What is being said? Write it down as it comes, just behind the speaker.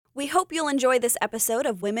We hope you'll enjoy this episode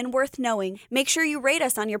of Women Worth Knowing. Make sure you rate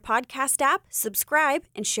us on your podcast app, subscribe,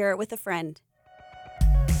 and share it with a friend.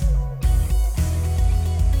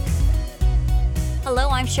 Hello,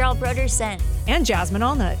 I'm Cheryl Broderson. And Jasmine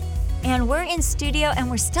Allnut. And we're in studio,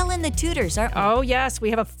 and we're still in the Tudors, aren't we? Oh, yes.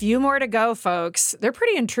 We have a few more to go, folks. They're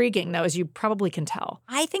pretty intriguing, though, as you probably can tell.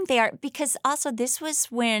 I think they are, because also this was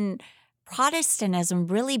when Protestantism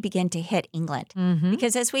really began to hit England. Mm-hmm.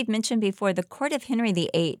 Because as we've mentioned before, the court of Henry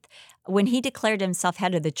VIII, when he declared himself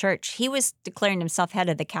head of the church, he was declaring himself head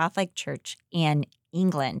of the Catholic Church in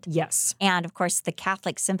England. Yes. And, of course, the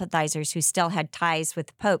Catholic sympathizers who still had ties with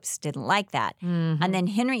the popes didn't like that. Mm-hmm. And then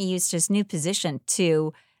Henry used his new position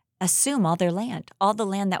to assume all their land, all the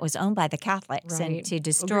land that was owned by the Catholics, Right. and to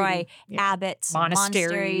destroy abbots,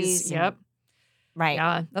 monasteries. Yep. Right.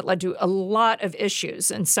 Yeah, that led to a lot of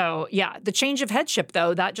issues. And so, yeah, the change of headship,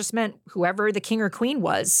 though, that just meant whoever the king or queen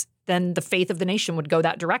was, then the faith of the nation would go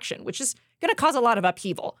that direction, which is going to cause a lot of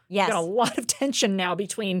upheaval. Yes. We've got a lot of tension now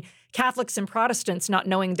between Catholics and Protestants not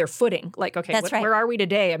knowing their footing. Like, okay, That's right. where are we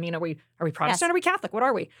today? I mean, are we Protestant? Yes. Are we Catholic? What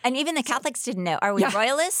are we? And even the Catholics didn't know. Are we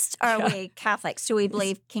royalists or are we Catholics? Do we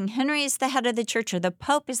believe King Henry is the head of the church or the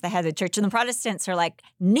Pope is the head of the church? And the Protestants are like,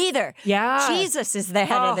 neither. Yeah. Jesus is the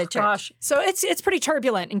head of the church. Gosh. So it's pretty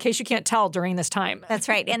turbulent, in case you can't tell, during this time. That's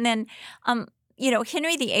right. And then,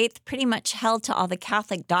 Henry VIII pretty much held to all the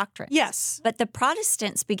Catholic doctrines. Yes. But the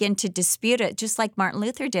Protestants began to dispute it, just like Martin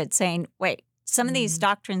Luther did, saying, wait, some of these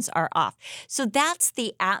doctrines are off. So that's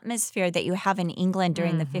the atmosphere that you have in England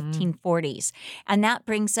during the 1540s. And that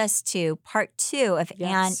brings us to part 2 of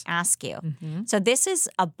Anne Askew. Mm-hmm. So this is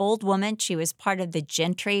a bold woman. She was part of the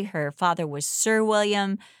gentry. Her father was Sir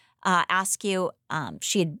William Askew.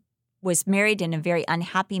 She was married in a very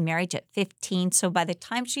unhappy marriage at 15. So by the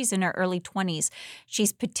time she's in her early 20s,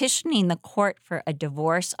 she's petitioning the court for a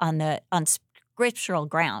divorce on scriptural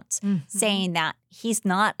grounds, saying that he's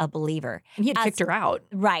not a believer. And he had kicked her out.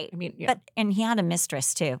 Right. I mean, yeah. And he had a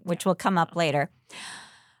mistress too, which will come up later.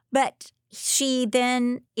 But she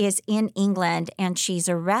then is in England and she's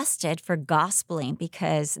arrested for gospeling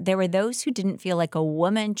because there were those who didn't feel like a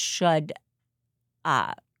woman should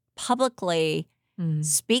publicly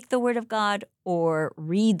speak the word of God or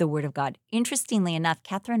read the word of God. Interestingly enough,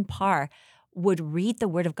 Catherine Parr would read the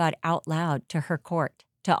word of God out loud to her court,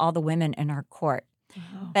 to all the women in her court.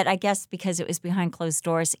 Oh. But I guess because it was behind closed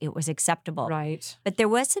doors, it was acceptable. Right. But there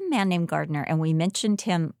was a man named Gardner, and we mentioned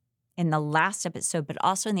him in the last episode, but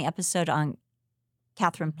also in the episode on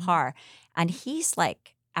Catherine Parr. And he's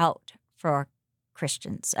like out for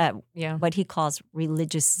Christians, what he calls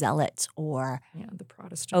religious zealots or the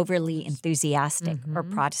Protestant overly enthusiastic or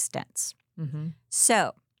Protestants. Mm-hmm.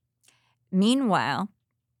 So, meanwhile,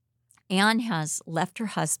 Anne has left her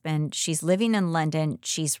husband. She's living in London.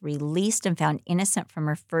 She's released and found innocent from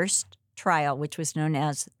her first trial, which was known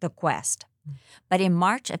as the Quest. But in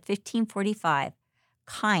March of 1545,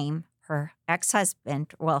 Keim, her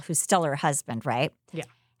ex-husband, well, who's still her husband, right? Yeah.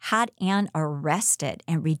 Had Anne arrested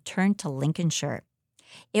and returned to Lincolnshire.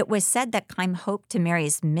 It was said that Keim hoped to marry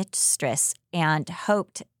his mistress and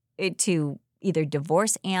hoped to either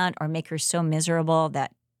divorce Anne or make her so miserable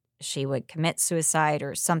that she would commit suicide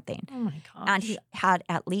or something. Oh, my gosh. And he had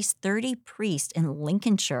at least 30 priests in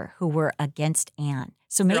Lincolnshire who were against Anne.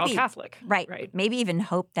 So They're maybe all Catholic. Right. Maybe even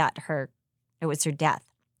hoped that it was her death.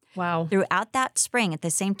 Wow. Throughout that spring, at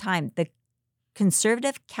the same time, the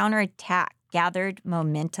conservative counterattack gathered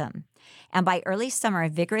momentum. And by early summer, a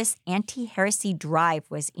vigorous anti-heresy drive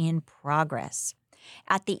was in progress.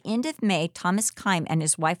 At the end of May, Thomas Keim and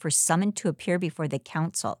his wife were summoned to appear before the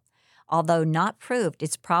council. Although not proved,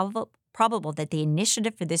 it's probable that the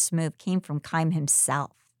initiative for this move came from Keim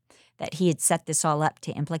himself, that he had set this all up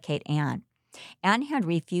to implicate Anne. Anne had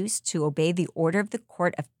refused to obey the order of the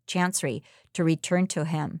Court of Chancery to return to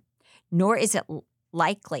him, nor is it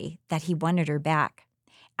likely that he wanted her back.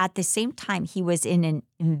 At the same time, he was in an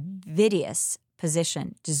invidious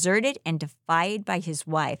position, deserted and defied by his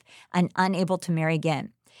wife and unable to marry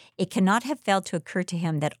again. It cannot have failed to occur to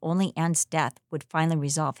him that only Anne's death would finally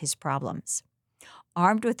resolve his problems.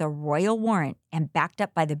 Armed with a royal warrant and backed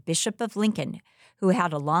up by the Bishop of Lincoln, who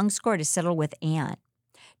had a long score to settle with Anne.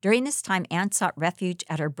 During this time, Anne sought refuge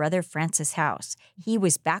at her brother Francis' house. He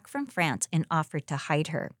was back from France and offered to hide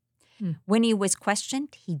her. When he was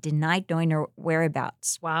questioned, he denied knowing her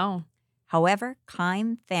whereabouts. Wow. However,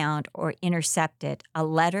 Keim found or intercepted a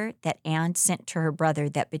letter that Anne sent to her brother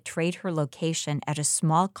that betrayed her location at a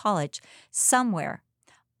small college somewhere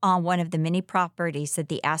on one of the many properties that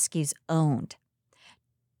the Askews owned.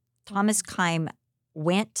 Thomas Keim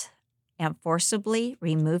went and forcibly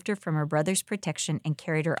removed her from her brother's protection and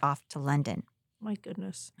carried her off to London. My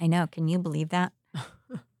goodness. I know. Can you believe that?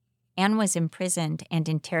 Anne was imprisoned and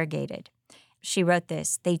interrogated. She wrote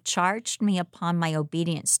this: "They charged me upon my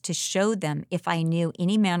obedience to show them if I knew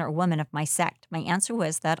any man or woman of my sect. My answer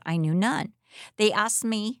was that I knew none. They asked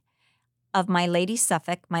me of my Lady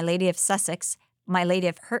Suffolk, my Lady of Sussex, my Lady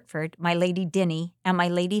of Hertford, my Lady Denny, and my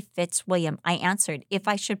Lady Fitzwilliam. I answered, if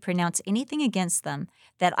I should pronounce anything against them,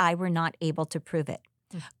 that I were not able to prove it."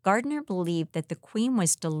 Gardner believed that the Queen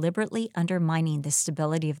was deliberately undermining the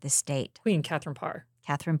stability of the state. Queen Catherine Parr.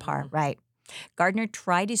 Catherine Parr, right. Gardner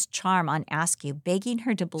tried his charm on Askew, begging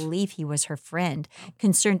her to believe he was her friend,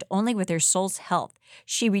 concerned only with her soul's health.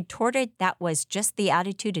 She retorted that was just the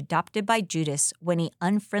attitude adopted by Judas when he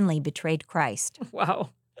unfriendly betrayed Christ. Wow.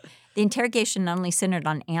 The interrogation not only centered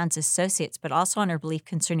on Anne's associates, but also on her belief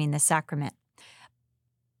concerning the sacrament.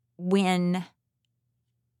 When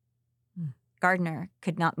Gardner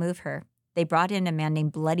could not move her, they brought in a man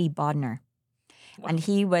named Bloody Bodner, and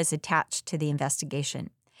he was attached to the investigation.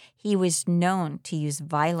 He was known to use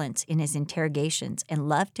violence in his interrogations and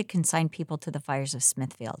loved to consign people to the fires of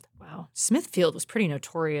Smithfield. Wow. Smithfield was pretty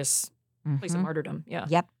notorious place of martyrdom. Yeah.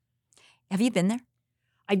 Yep. Have you been there?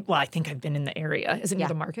 I think I've been in the area. Is it near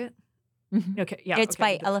the market? Mm-hmm. Okay. Yeah. It's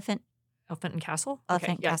by Elephant and Castle?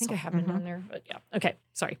 Elephant Yeah, Castle. I think I have been down there. But yeah. Okay.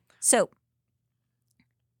 Sorry. So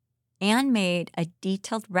Anne made a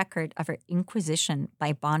detailed record of her inquisition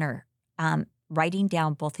by Bonner, writing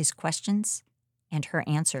down both his questions and her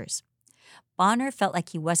answers. Bonner felt like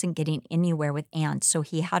he wasn't getting anywhere with Anne, so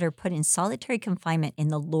he had her put in solitary confinement in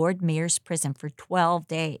the Lord Mayor's prison for 12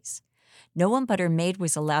 days. No one but her maid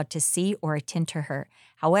was allowed to see or attend to her.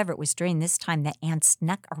 However, it was during this time that Anne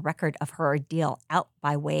snuck a record of her ordeal out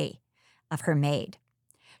by way of her maid.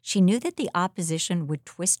 She knew that the opposition would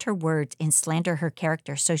twist her words and slander her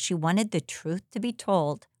character, so she wanted the truth to be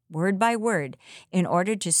told, word by word, in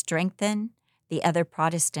order to strengthen the other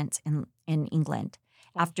Protestants in England.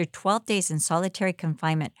 After 12 days in solitary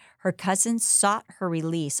confinement, her cousins sought her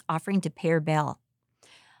release, offering to pay her bail.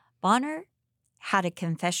 Bonner had a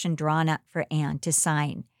confession drawn up for Anne to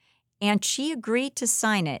sign, and she agreed to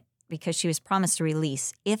sign it because she was promised a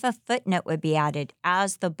release if a footnote would be added,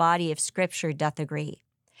 as the body of Scripture doth agree.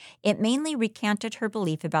 It mainly recanted her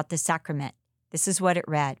belief about the sacrament. This is what it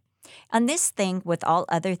read: "On this thing, with all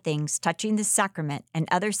other things touching the sacrament and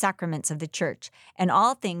other sacraments of the church, and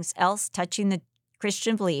all things else touching the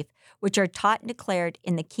Christian belief, which are taught and declared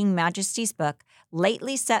in the King Majesty's book,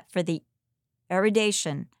 lately set for the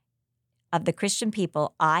erudition of the Christian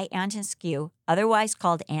people, I, Anne Askew, otherwise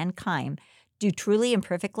called Anne Kime, do truly and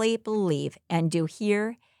perfectly believe, and do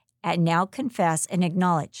hear and now confess and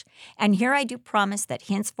acknowledge. And here I do promise that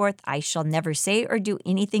henceforth I shall never say or do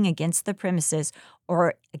anything against the premises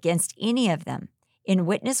or against any of them, in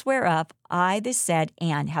witness whereof I, the said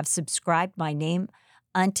Anne, have subscribed my name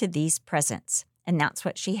unto these presents." And that's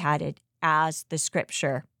what she added, as the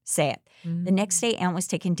Scripture saith. The next day, Anne was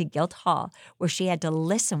taken to Guildhall, where she had to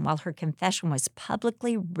listen while her confession was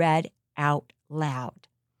publicly read out loud.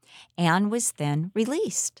 Anne was then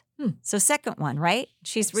released. So second one, right?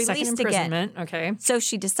 She's released again. Okay. So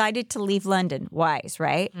she decided to leave London, wise,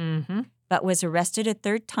 right? Mm-hmm. But was arrested a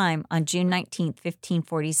third time on June 19th,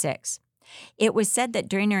 1546. It was said that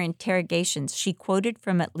during her interrogations, she quoted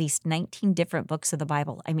from at least 19 different books of the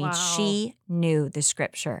Bible. I mean, she knew the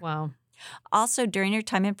Scripture. Wow. Also, during her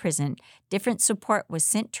time in prison, different support was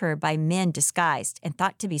sent to her by men disguised and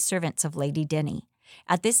thought to be servants of Lady Denny.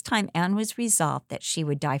 At this time, Anne was resolved that she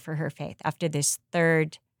would die for her faith. After this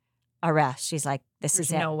third arrest, she's like, this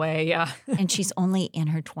is it. No way, yeah. And she's only in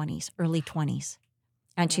her 20s, early 20s.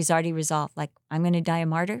 And she's already resolved, like, I'm going to die a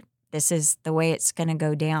martyr. This is the way it's going to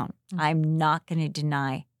go down. I'm not going to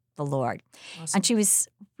deny the Lord. Awesome. And she was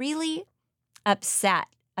really upset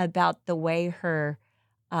about the way her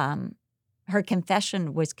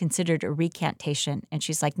confession was considered a recantation. And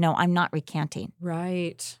she's like, no, I'm not recanting.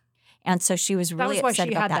 Right. And so she was really upset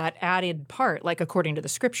about that. That was why she had that added part, like according to the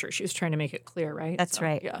Scripture. She was trying to make it clear, right? That's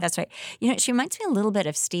right. Yeah. That's right. You know, she reminds me a little bit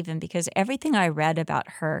of Stephen, because everything I read about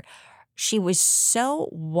her, she was so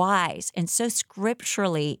wise and so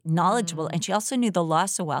scripturally knowledgeable, and she also knew the law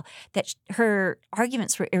so well that her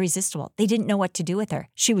arguments were irresistible. They didn't know what to do with her.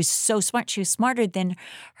 She was so smart. She was smarter than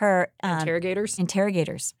her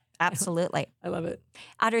interrogators. Absolutely. I love it.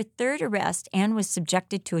 At her third arrest, Anne was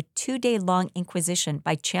subjected to a 2-day-long inquisition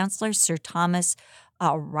by Chancellor Sir Thomas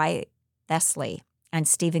Wriothesley and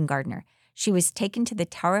Stephen Gardner. She was taken to the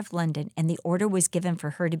Tower of London, and the order was given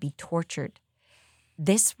for her to be tortured.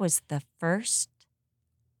 This was the first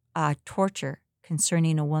torture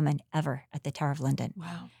concerning a woman ever at the Tower of London.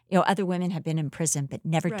 Wow. You know, other women have been in prison, but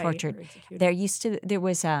never tortured. There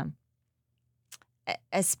was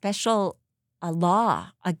a special law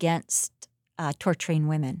against torturing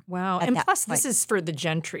women. Wow. And plus, this is for the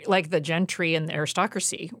gentry, like the gentry and the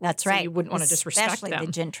aristocracy. That's so right. You wouldn't want to disrespect Especially them.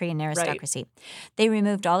 the gentry and aristocracy. Right. They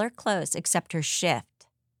removed all her clothes except her shift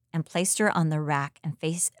and placed her on the rack and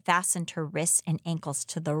fastened her wrists and ankles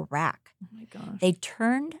to the rack. Oh, my gosh. They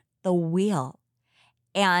turned the wheel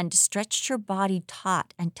and stretched her body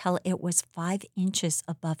taut until it was 5 inches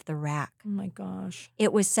above the rack. Oh, my gosh.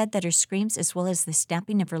 It was said that her screams as well as the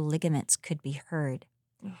snapping of her ligaments could be heard.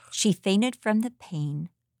 Ugh. She fainted from the pain,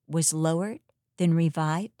 was lowered, then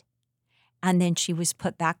revived, and then she was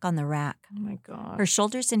put back on the rack. Oh, my gosh. Her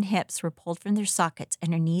shoulders and hips were pulled from their sockets,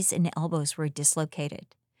 and her knees and elbows were dislocated.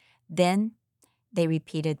 Then they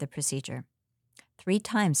repeated the procedure. 3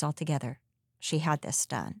 times altogether, she had this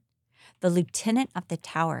done. The lieutenant of the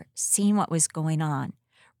tower, seeing what was going on,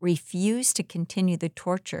 refused to continue the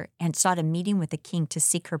torture and sought a meeting with the king to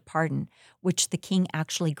seek her pardon, which the king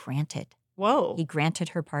actually granted. Whoa. He granted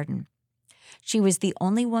her pardon. She was the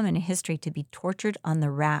only woman in history to be tortured on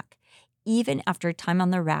the rack. Even after a time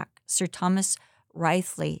on the rack, Sir Thomas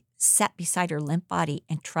Wriothesley sat beside her limp body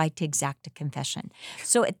and tried to exact a confession.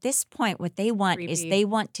 So at this point, what they want is they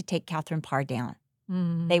want to take Catherine Parr down.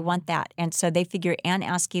 Mm-hmm. They want that. And so they figure Anne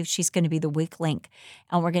Askew, she's going to be the weak link,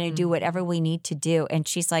 and we're going to do whatever we need to do. And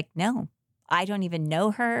she's like, no, I don't even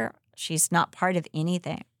know her. She's not part of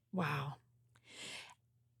anything. Wow.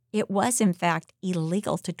 It was, in fact,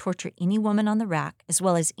 illegal to torture any woman on the rack, as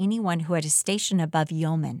well as anyone who had a station above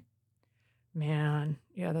yeoman. Man,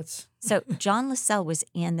 yeah, that's... So John Lascelles was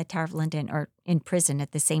in the Tower of London, or in prison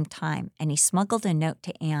at the same time, and he smuggled a note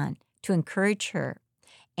to Anne to encourage her.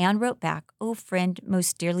 Anne wrote back, "O friend,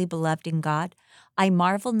 most dearly beloved in God, I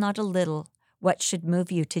marvel not a little what should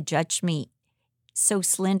move you to judge me so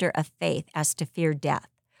slender of faith as to fear death,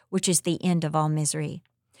 which is the end of all misery.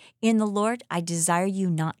 In the Lord I desire you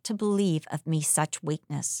not to believe of me such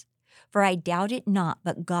weakness. For I doubt it not,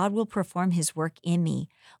 but God will perform his work in me,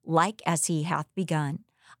 like as he hath begun.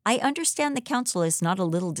 I understand the council is not a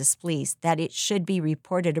little displeased that it should be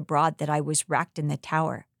reported abroad that I was racked in the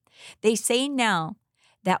tower. They say now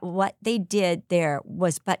that what they did there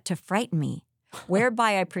was but to frighten me,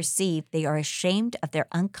 whereby I perceive they are ashamed of their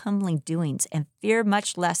uncomely doings and fear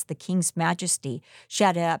much less the king's majesty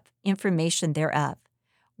should have information thereof.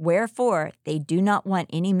 Wherefore they do not want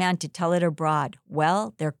any man to tell it abroad.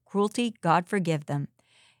 Well, their cruelty, God forgive them.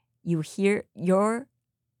 You hear yours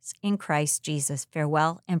in Christ Jesus.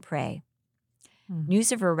 Farewell and pray."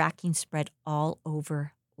 News of her racking spread all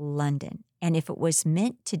over London. And if it was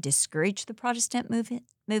meant to discourage the Protestant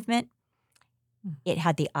movement, it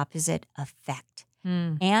had the opposite effect.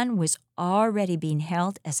 Anne was already being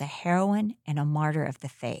hailed as a heroine and a martyr of the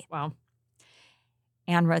faith. Wow.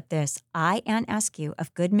 Anne wrote this, "I, Anne Askew,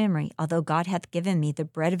 of good memory, although God hath given me the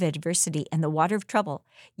bread of adversity and the water of trouble,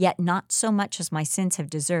 yet not so much as my sins have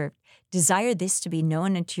deserved, desire this to be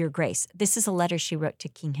known unto your grace." This is a letter she wrote to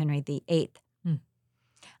King Henry VIII.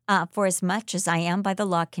 "For as much as I am by the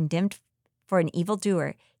law condemned for an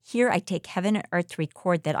evildoer, here I take heaven and earth to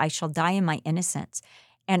record that I shall die in my innocence.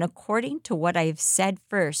 And according to what I have said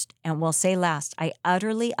first and will say last, I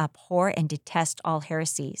utterly abhor and detest all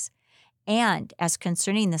heresies. And as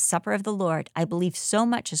concerning the supper of the Lord, I believe so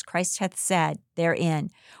much as Christ hath said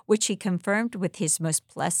therein, which he confirmed with his most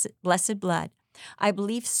blessed blood. I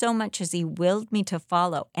believe so much as he willed me to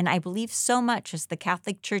follow, and I believe so much as the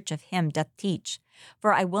Catholic Church of him doth teach.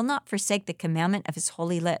 For I will not forsake the commandment of his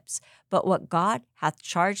holy lips, but what God hath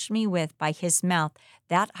charged me with by his mouth,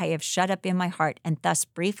 that I have shut up in my heart, and thus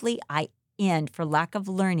briefly I end for lack of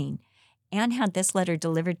learning." Anne had this letter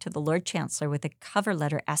delivered to the Lord Chancellor with a cover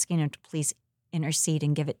letter asking him to please intercede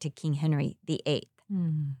and give it to King Henry VIII.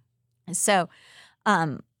 So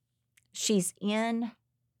she's in...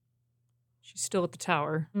 She's still at the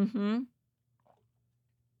tower.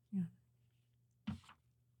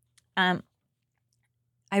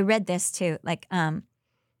 I read this too.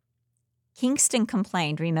 Kingston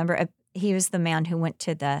complained. Remember, he was the man who went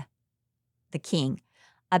to the king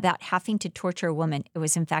about having to torture a woman. It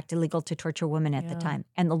was in fact illegal to torture women at the time.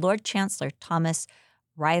 And the Lord Chancellor Thomas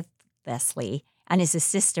Wriothesley and his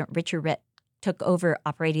assistant Richard Ritt took over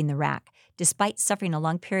operating the rack. Despite suffering a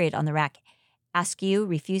long period on the rack, Askew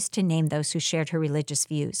refused to name those who shared her religious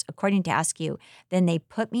views. According to Askew, "Then they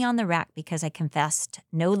put me on the rack because I confessed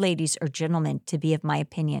no ladies or gentlemen to be of my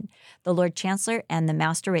opinion. The Lord Chancellor and the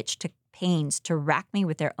Master Rich took pains to rack me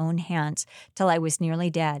with their own hands till I was nearly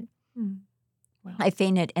dead. Wow. I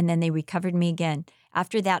fainted, and then they recovered me again.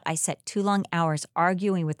 After that, I sat 2 long hours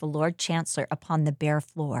arguing with the Lord Chancellor upon the bare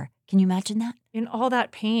floor." Can you imagine that? In all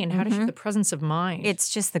that pain, how does she have the presence of mind? It's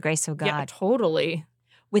just the grace of God. Yeah, totally.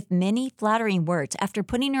 With many flattering words, after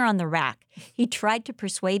putting her on the rack, he tried to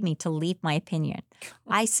persuade me to leave my opinion.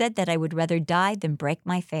 I said that I would rather die than break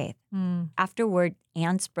my faith. Afterward,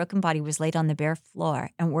 Anne's broken body was laid on the bare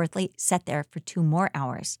floor, and Wortley sat there for 2 more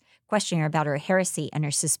hours, questioning her about her heresy and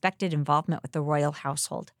her suspected involvement with the royal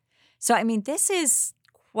household. So, I mean, this is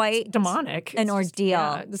quite demonic. an ordeal.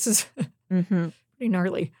 Yeah, this is pretty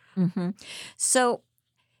gnarly. So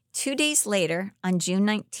 2 days later, on June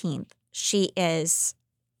 19th, she is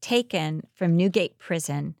taken from Newgate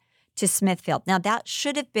Prison to Smithfield. Now, that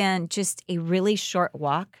should have been just a really short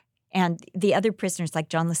walk. And the other prisoners, like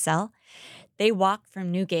John Lascelles, they walked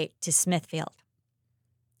from Newgate to Smithfield.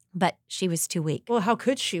 But she was too weak. Well, how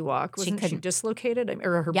could she walk? Wasn't she dislocated?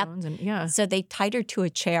 Or her bones? And So they tied her to a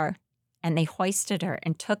chair and they hoisted her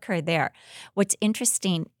and took her there. What's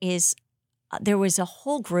interesting is there was a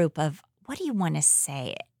whole group of, what do you want to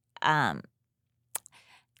say,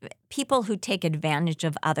 people who take advantage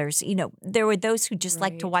of others. You know, there were those who just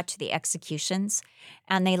like to watch the executions,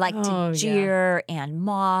 and they like to jeer and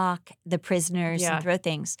mock the prisoners and throw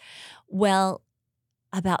things. Well,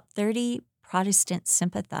 about 30 Protestant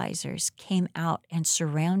sympathizers came out and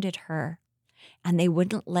surrounded her, and they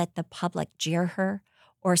wouldn't let the public jeer her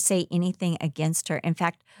or say anything against her. In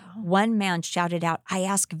fact, one man shouted out, "I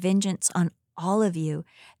ask vengeance on all of you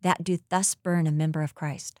that do thus burn a member of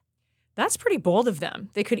Christ." That's pretty bold of them.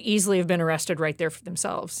 They could easily have been arrested right there for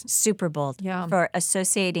themselves. Super bold for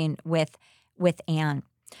associating with Anne.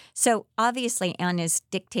 So obviously Anne is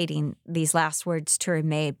dictating these last words to her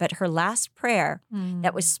maid, but her last prayer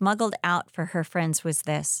that was smuggled out for her friends was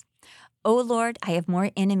this: "O Lord, I have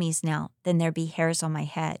more enemies now than there be hairs on my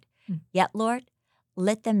head. Yet, Lord,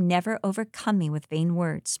 let them never overcome me with vain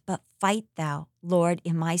words, but fight thou, Lord,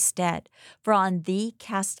 in my stead. For on thee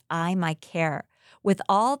cast I my care. With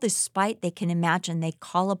all the spite they can imagine, they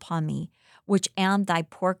call upon me, which am thy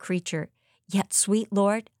poor creature. Yet, sweet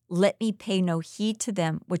Lord, let me pay no heed to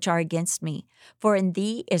them which are against me, for in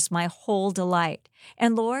thee is my whole delight.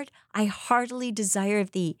 And Lord, I heartily desire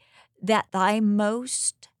of thee that thy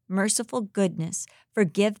most merciful goodness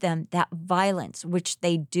forgive them that violence which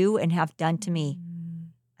they do and have done to me."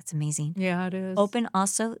 That's amazing. Yeah, it is. "Open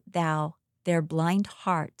also thou their blind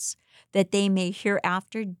hearts, that they may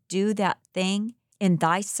hereafter do that thing in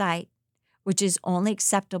thy sight, which is only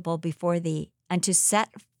acceptable before thee, and to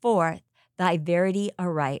set forth thy verity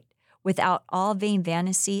aright, without all vain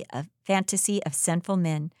fantasy of sinful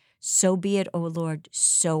men. So be it, O Lord,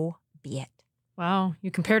 so be it." Wow.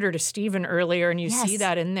 You compared her to Stephen earlier, and you see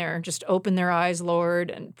that in there. Just open their eyes,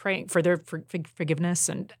 Lord, and praying for their forgiveness.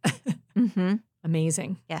 And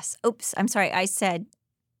amazing. Yes. Oops. I'm sorry. I said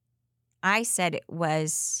it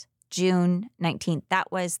was June 19th.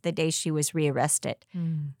 That was the day she was rearrested.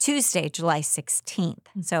 Tuesday, July 16th.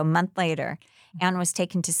 So a month later, Anne was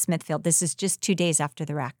taken to Smithfield. This is just 2 days after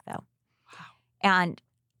the rack, though. Wow. And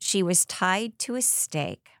she was tied to a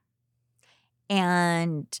stake,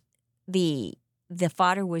 and the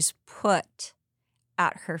fodder was put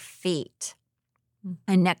at her feet.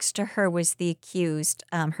 And next to her was the accused,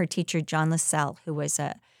 her teacher, John Lascelles, who was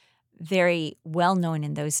a very well-known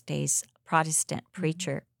in those days Protestant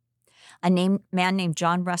preacher. A man named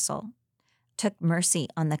John Russell took mercy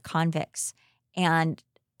on the convicts and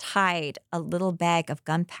tied a little bag of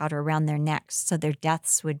gunpowder around their necks so their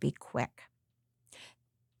deaths would be quick.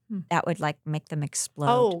 That would make them explode.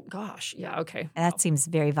 Oh, gosh. Yeah, okay. That seems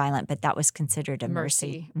very violent, but that was considered a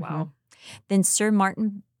mercy. Wow. Then Sir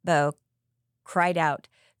Martin Bow cried out,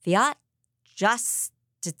 "Fiat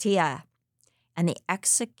justitia," and the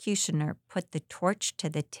executioner put the torch to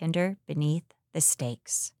the tinder beneath the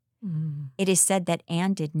stakes. It is said that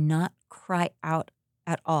Anne did not cry out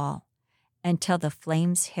at all until the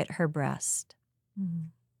flames hit her breast.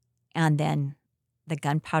 And then the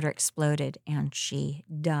gunpowder exploded and she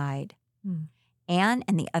died. Anne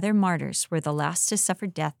and the other martyrs were the last to suffer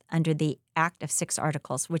death under the Act of 6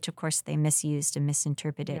 Articles, which of course they misused and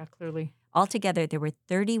misinterpreted. Yeah, clearly. Altogether, there were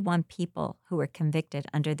 31 people who were convicted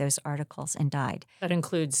under those articles and died. That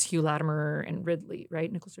includes Hugh Latimer and Ridley, right?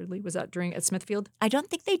 Nicholas Ridley. Was that at Smithfield? I don't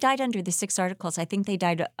think they died under the 6 Articles. I think they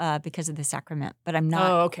died because of the sacrament, but I'm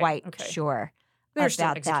not quite sure. They're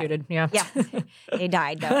still executed. That. Yeah, they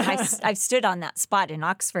died though. I've stood on that spot in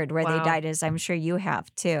Oxford where they died, as I'm sure you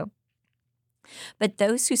have too. But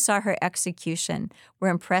those who saw her execution were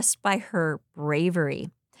impressed by her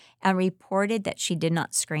bravery and reported that she did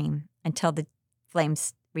not scream until the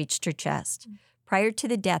flames reached her chest. Prior to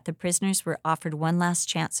the death, the prisoners were offered one last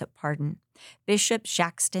chance at pardon. Bishop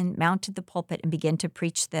Shaxton mounted the pulpit and began to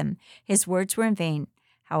preach them. His words were in vain.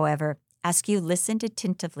 However, Askew listened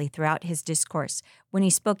attentively throughout his discourse. When he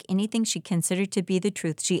spoke anything she considered to be the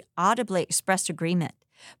truth, she audibly expressed agreement.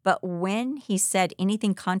 But when he said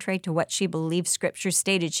anything contrary to what she believed Scripture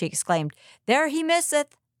stated, she exclaimed, "There he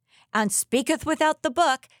misseth, and speaketh without the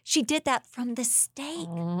book." She did that from the stake.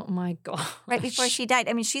 Oh, my God. Right before she died.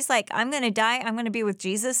 I mean, she's like, I'm going to die. I'm going to be with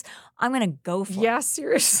Jesus. I'm going to go for it. Yeah,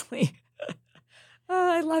 seriously.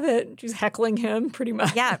 I love it. She's heckling him pretty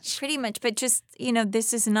much. Yeah, pretty much. But just,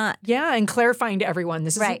 this is not. Yeah, and clarifying to everyone,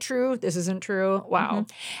 this isn't Right. true. This isn't true. Wow.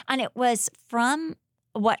 Mm-hmm. And it was from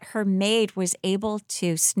what her maid was able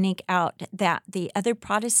to sneak out that the other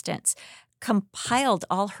Protestants compiled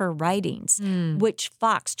all her writings, which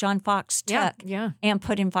John Fox took and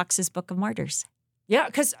put in Fox's Book of Martyrs. Yeah,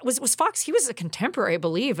 because was Fox, he was a contemporary, I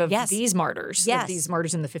believe, of these martyrs, Yes. of these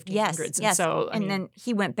martyrs in the 1500s. Yes. And so, and then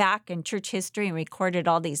he went back in church history and recorded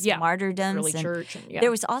all these martyrdoms. early and church. And, There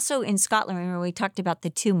was also in Scotland, remember we talked about the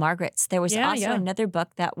two Margarets, there was also another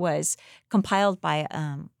book that was compiled by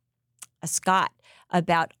a Scot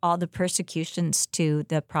about all the persecutions to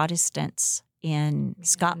the Protestants in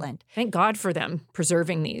Scotland. Thank God for them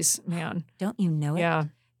preserving these, man. Don't you know it? Yeah.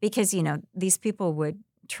 Because, these people would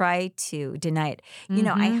try to deny it.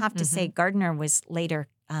 I have to say Gardner was later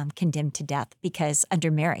condemned to death under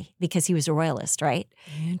Mary, because he was a royalist, right?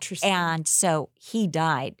 Interesting. And so he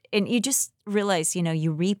died. And you just realize,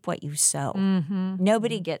 you reap what you sow.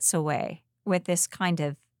 Nobody gets away with this kind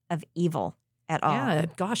of evil at all. Yeah,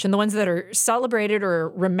 gosh. And the ones that are celebrated or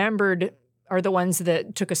remembered are the ones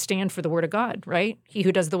that took a stand for the word of God, right? He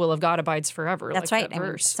who does the will of God abides forever. That's like right. That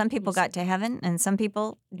verse. Some people got to heaven and some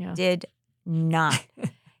people did not.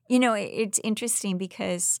 It's interesting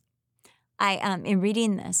because in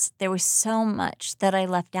reading this, there was so much that I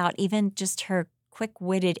left out, even just her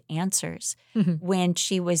quick-witted answers when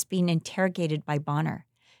she was being interrogated by Bonner,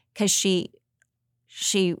 because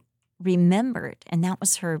she remembered, and that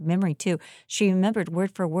was her memory too. She remembered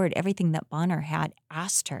word for word everything that Bonner had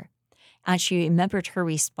asked her, and she remembered her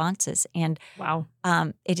responses. And wow,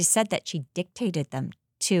 it is said that she dictated them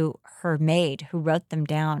to her maid, who wrote them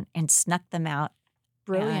down and snuck them out.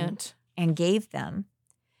 Brilliant. And gave them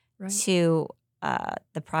to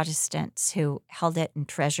the Protestants who held it and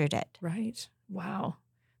treasured it. Right. Wow.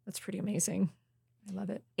 That's pretty amazing. I love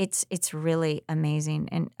it. It's really amazing.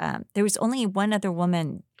 And there was only one other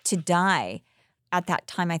woman to die at that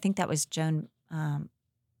time. I think that was Joan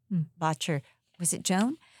Botcher. Was it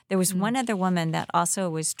Joan? There was one other woman that also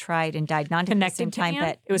was tried and died, not connected at the same time, Anne?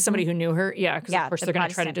 but it was somebody who knew her. Yeah, because of course they're going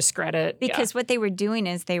to try to discredit. Because what they were doing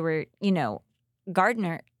is they were,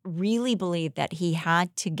 Gardner really believed that he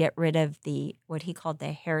had to get rid of what he called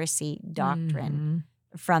the heresy doctrine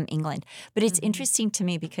from England. But it's interesting to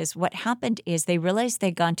me because what happened is they realized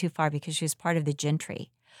they'd gone too far because she was part of the gentry.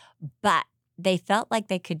 But they felt like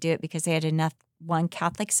they could do it because they had enough,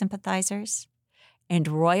 Catholic sympathizers and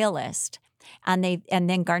royalists. And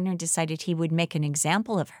then Gardner decided he would make an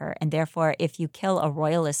example of her. And therefore, if you kill a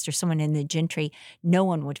royalist or someone in the gentry, no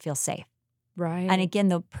one would feel safe. Right. And again,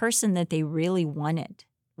 the person that they really wanted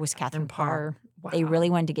was Catherine Parr. Wow. They really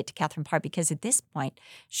wanted to get to Catherine Parr because at this point,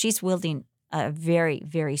 she's wielding a very,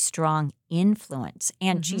 very strong influence,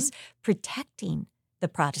 and she's protecting the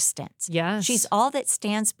Protestants. Yes. She's all that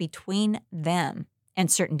stands between them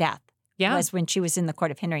and certain death. Yeah. Was when she was in the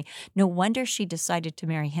court of Henry. No wonder she decided to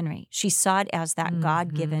marry Henry. She saw it as that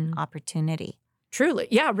God-given opportunity. Truly.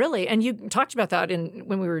 Yeah, really. And you talked about that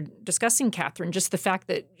when we were discussing Catherine, just the fact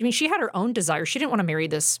that, she had her own desire. She didn't want to marry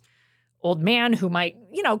this old man who might,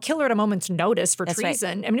 kill her at a moment's notice for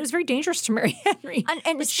treason. Right. It was very dangerous to marry Henry.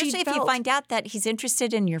 And especially if you find out that he's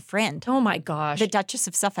interested in your friend. Oh, my gosh. The Duchess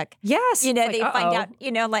of Suffolk. Yes. They find out,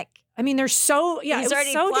 they're so, he's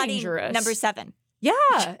already so plotting dangerous. number 7.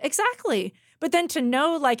 Yeah, exactly. But then to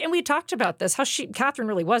know, and we talked about this, how Catherine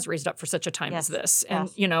really was raised up for such a time as this. And,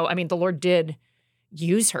 the Lord did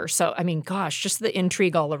use her. So, gosh, just the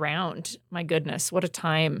intrigue all around. My goodness, what a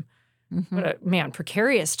time. What a,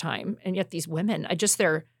 precarious time. And yet these women,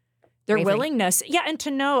 their willingness. Yeah, and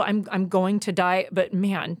to know I'm going to die. But,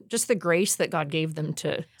 just the grace that God gave them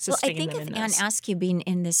to sustain them in this. I think of Anne Askew being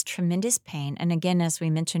in this tremendous pain. And again, as we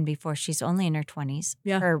mentioned before, she's only in her 20s.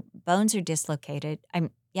 Yeah. Her bones are dislocated. Her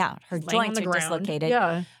joints are dislocated.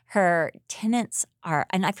 Yeah. Her tendons are,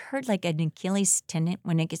 and I've heard an Achilles tendon,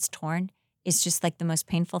 when it gets torn, is just the most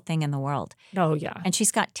painful thing in the world. Oh, yeah. And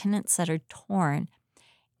she's got tendons that are torn,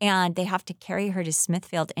 and they have to carry her to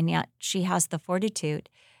Smithfield, and yet she has the fortitude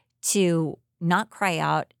to not cry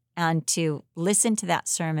out and to listen to that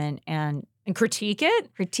sermon and critique it.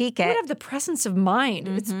 You would have the presence of mind.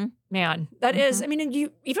 It's, that is, and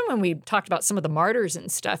you, even when we talked about some of the martyrs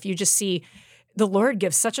and stuff, you just see the Lord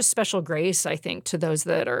gives such a special grace, I think, to those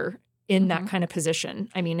that are in that kind of position.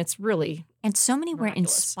 I mean, it's really And so many were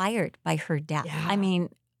miraculous. Inspired by her death. Yeah. I mean,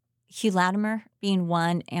 Hugh Latimer being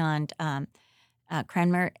one, and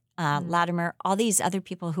Cranmer, Latimer, all these other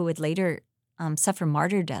people who would later suffer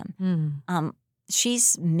martyrdom.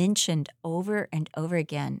 She's mentioned over and over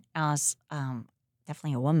again as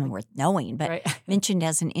definitely a woman worth knowing, but mentioned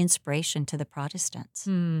as an inspiration to the Protestants.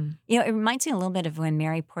 You know, it reminds me a little bit of when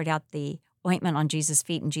Mary poured out the ointment on Jesus'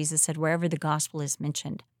 feet, and Jesus said, wherever the gospel is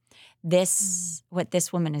mentioned, this, what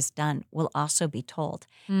this woman has done, will also be told.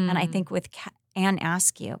 And I think with Anne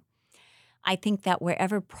Askew, I think that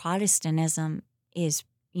wherever Protestantism is,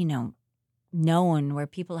 you know, known, where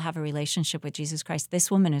people have a relationship with Jesus Christ, this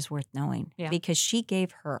woman is worth knowing because she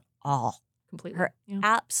gave her all, completely, her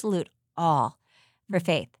absolute all for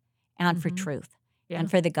faith and for truth and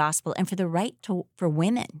for the gospel and for the right for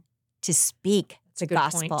women to speak the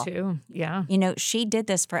gospel. Point too. Yeah. You know, she did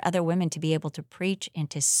this for other women to be able to preach and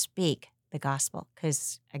to speak the gospel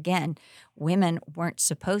because, again, women weren't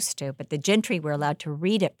supposed to, but the gentry were allowed to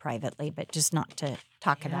read it privately, but just not to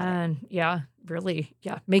talk about it. Yeah, really.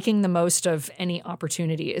 Yeah, making the most of any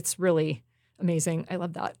opportunity. It's really amazing. I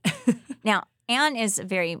love that. Now, Anne is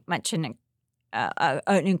very much an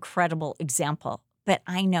incredible example, but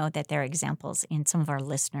I know that there are examples in some of our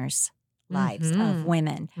listeners' lives of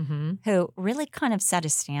women who really kind of set a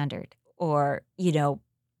standard or, you know,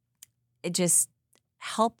 it just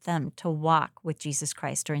help them to walk with Jesus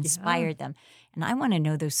Christ or inspire them. And I want to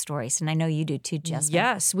know those stories. And I know you do too, Jasmine.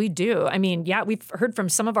 Yes, we do. I mean, yeah, we've heard from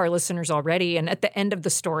some of our listeners already. And at the end of the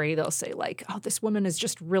story, they'll say like, oh, this woman has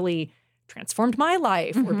just really transformed my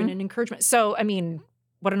life or been an encouragement. So, I mean,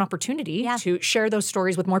 what an opportunity to share those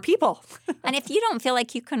stories with more people. And if you don't feel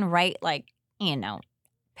like you can write like, you know,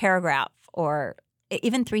 paragraph or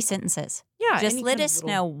even 3 sentences. Yeah. Just let us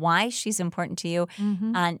know why she's important to you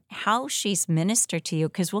and how she's ministered to you,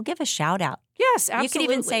 because we'll give a shout out. Yes, absolutely. You could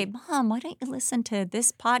even say, Mom, why don't you listen to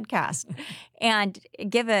this podcast? And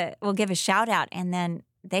we'll give a shout out, and then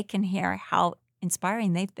they can hear how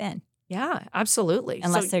inspiring they've been. Yeah, absolutely.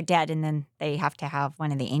 Unless they're dead, and then they have to have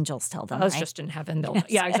one of the angels tell them. I was just in heaven.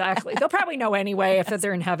 Yeah, exactly. They'll probably know anyway if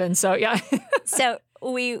they're in heaven. So yeah. So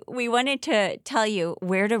we wanted to tell you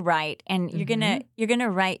where to write, and you're gonna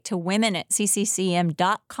write to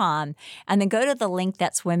women@cccm.com, and then go to the link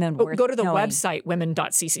that's Women Worth Knowing. Go to the website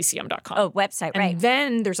women.cccm.com. Oh, website, right? And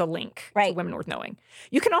then there's a link to Women Worth Knowing.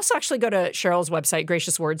 You can also actually go to Cheryl's website,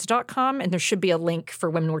 graciouswords.com, and there should be a link for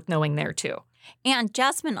Women Worth Knowing there too. And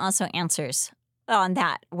Jasmine also answers on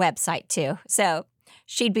that website too. So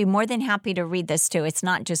she'd be more than happy to read this too. It's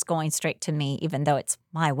not just going straight to me, even though it's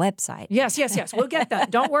my website. Yes. We'll get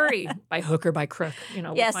that. Don't worry. By hook or by crook,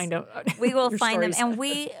 we'll find out. We will find them. And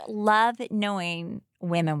we love knowing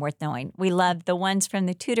women worth knowing. We love the ones from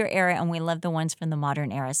the Tudor era, and we love the ones from the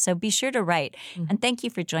modern era. So be sure to write. And thank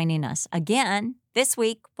you for joining us again this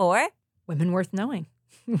week for Women Worth Knowing.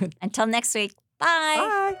 Until next week. Bye.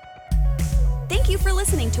 Bye. Thank you for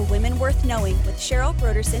listening to Women Worth Knowing with Cheryl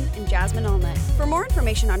Broderson and Jasmine Allnut. For more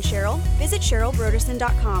information on Cheryl, visit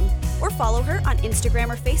CherylBroderson.com or follow her on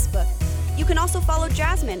Instagram or Facebook. You can also follow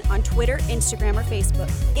Jasmine on Twitter, Instagram, or Facebook.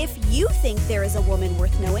 If you think there is a woman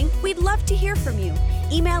worth knowing, we'd love to hear from you.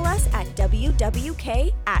 Email us at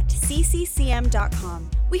wwk@cccm.com.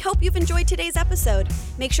 We hope you've enjoyed today's episode.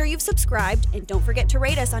 Make sure you've subscribed, and don't forget to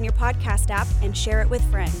rate us on your podcast app and share it with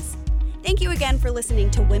friends. Thank you again for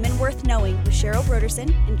listening to Women Worth Knowing with Cheryl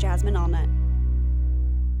Broderson and Jasmine Allnut.